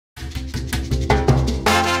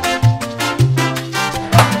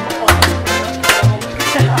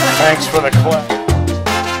Thanks for the clap.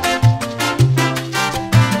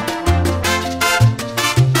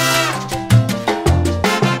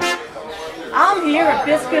 I'm here at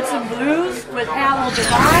Biscuits and Blues with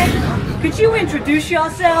HowellDevine. Could you introduce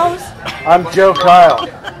yourselves? I'm Joe Kyle.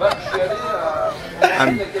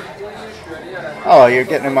 Oh, you're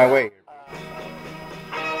getting in my way.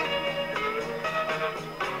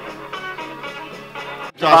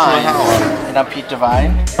 Devine. And I'm Pete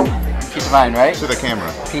Devine. Pete Devine, right? To the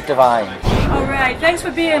camera. Pete Devine. All right, thanks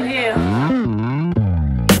for being here.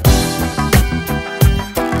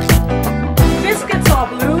 Biscuits or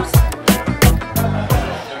blues?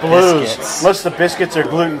 Blues. Biscuits. Unless the biscuits are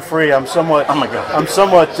gluten-free, I'm somewhat. Oh my God. I'm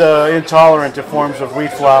somewhat intolerant to forms of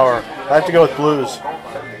wheat flour. I have to go with blues.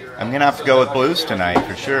 I'm gonna have to go with blues tonight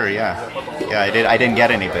for sure. Yeah, yeah. I didn't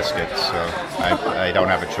get any biscuits, so I don't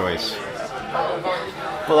have a choice.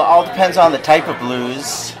 Well, it all depends on the type of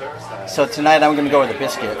blues. So tonight I'm going to go with the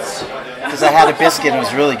biscuits. Because I had a biscuit and it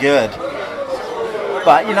was really good.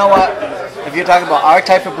 But you know what? If you're talking about our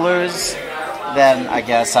type of blues, then I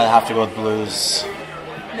guess I have to go with blues.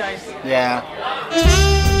 Nice. Yeah.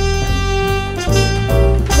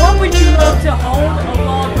 What would you love to hold a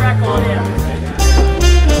world record in?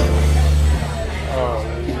 Oh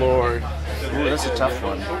Lord. Ooh, that's a tough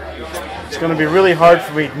one. It's going to be really hard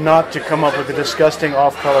for me not to come up with a disgusting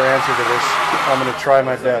off-color answer to this. I'm going to try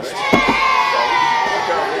my best.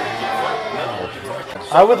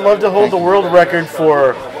 I would love to hold the world record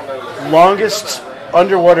for longest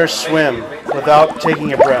underwater swim without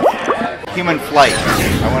taking a breath. Human flight.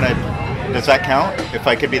 Does that count? If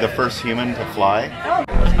I could be the first human to fly?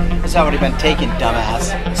 It's already been taken,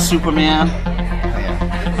 dumbass. Superman.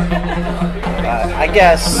 Yeah. I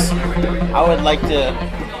guess I would like to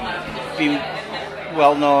be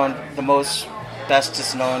well known,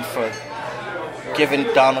 bestest known for giving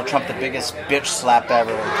Donald Trump the biggest bitch slap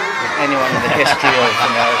ever with anyone in the history of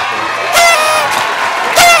America.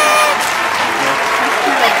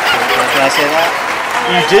 Can I say that?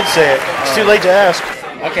 You did say it. It's too late to ask.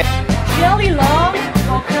 Okay. Shelley Long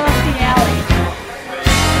or Kirstie Alley?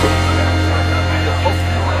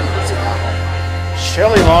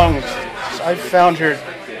 Shelley Long, I found her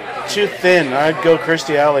too thin. I'd go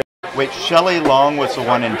Kirstie Alley. Wait, Shelley Long was the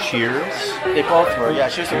one in Cheers? They both were. Yeah,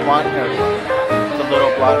 she was the blonde hair one. The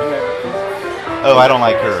little blonde hair. Oh, I don't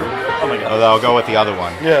like her. Oh my God. Oh, I'll go with the other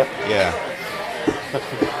one. Yeah. Yeah.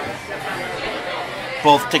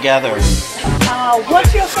 Both together.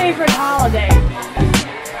 What's your favorite holiday?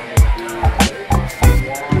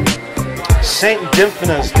 Saint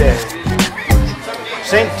Dymphna's Day.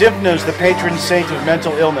 Saint Dymphna's the patron saint of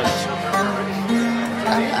mental illness.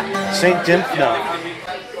 Saint Dymphna.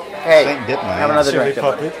 Hey, Saint Dipman. have another Silly drink.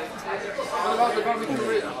 puppet.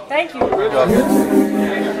 Thank you.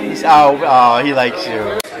 Oh, he likes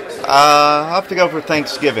you. I'll have to go for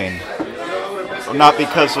Thanksgiving. Not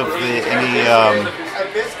because of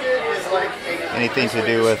anything to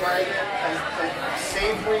do with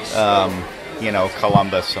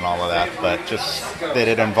Columbus and all of that, but just that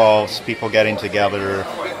it involves people getting together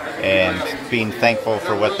and being thankful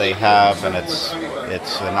for what they have, and it's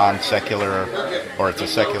a non-secular or it's a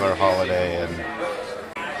secular holiday. And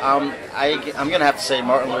I'm gonna have to say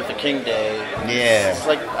Martin Luther King Day. yeah, It's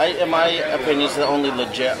like, in my opinion, it's the only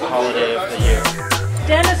legit holiday of the year.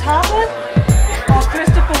 Dennis Hopper or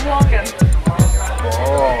Christopher Walken?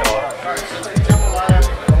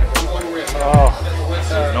 Oh,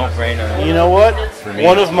 No brainer. you know what? me,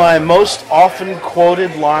 One of my most often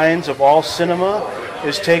quoted lines of all cinema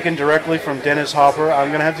is taken directly from Dennis Hopper. I'm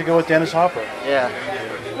going to have to go with Dennis Hopper. Yeah.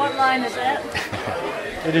 What line is that?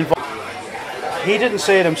 He didn't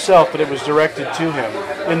say it himself, but it was directed to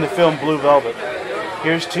him in the film Blue Velvet.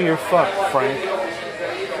 Here's to your fuck, Frank.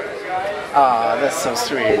 Ah, that's so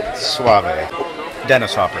sweet. Suave.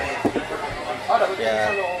 Dennis Hopper.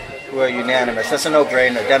 Yeah. We're unanimous. That's a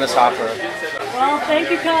no-brainer. Dennis Hopper. Well, thank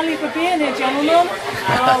you kindly for being here, gentlemen.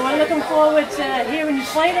 We're looking forward to hearing you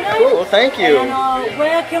play tonight. Cool, thank you. And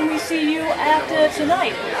where can we see you after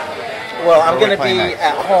tonight? Well, I'm Where going we to be playing next?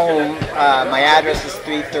 at home. My address is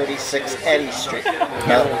 336 Eddy Street.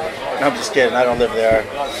 No, I'm just kidding. I don't live there.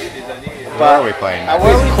 Where are we playing? Where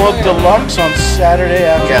are we Club playing? Deluxe on Saturday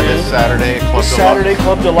afternoon. Yeah, this Saturday. This Saturday,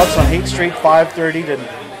 Club Deluxe on 8th Street, 5:30 to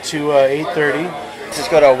 8:30. Just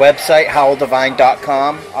go to our website,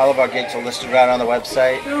 HowellDevine.com. All of our gigs are listed right on the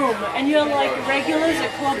website. Boom. And you're like regulars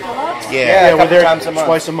at Club Deluxe? Yeah, a we're couple there times a month.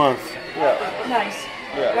 twice a month. Yeah. Nice.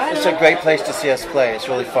 Yeah. Right It's on. a great place to see us play. It's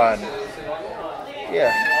really fun.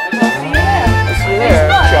 Yeah. See you there. See you there.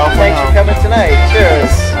 Ciao for Thanks now. for coming tonight.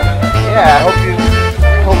 Cheers. Yeah,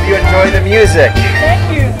 I hope you enjoy the music.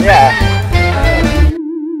 Thank you. Yeah.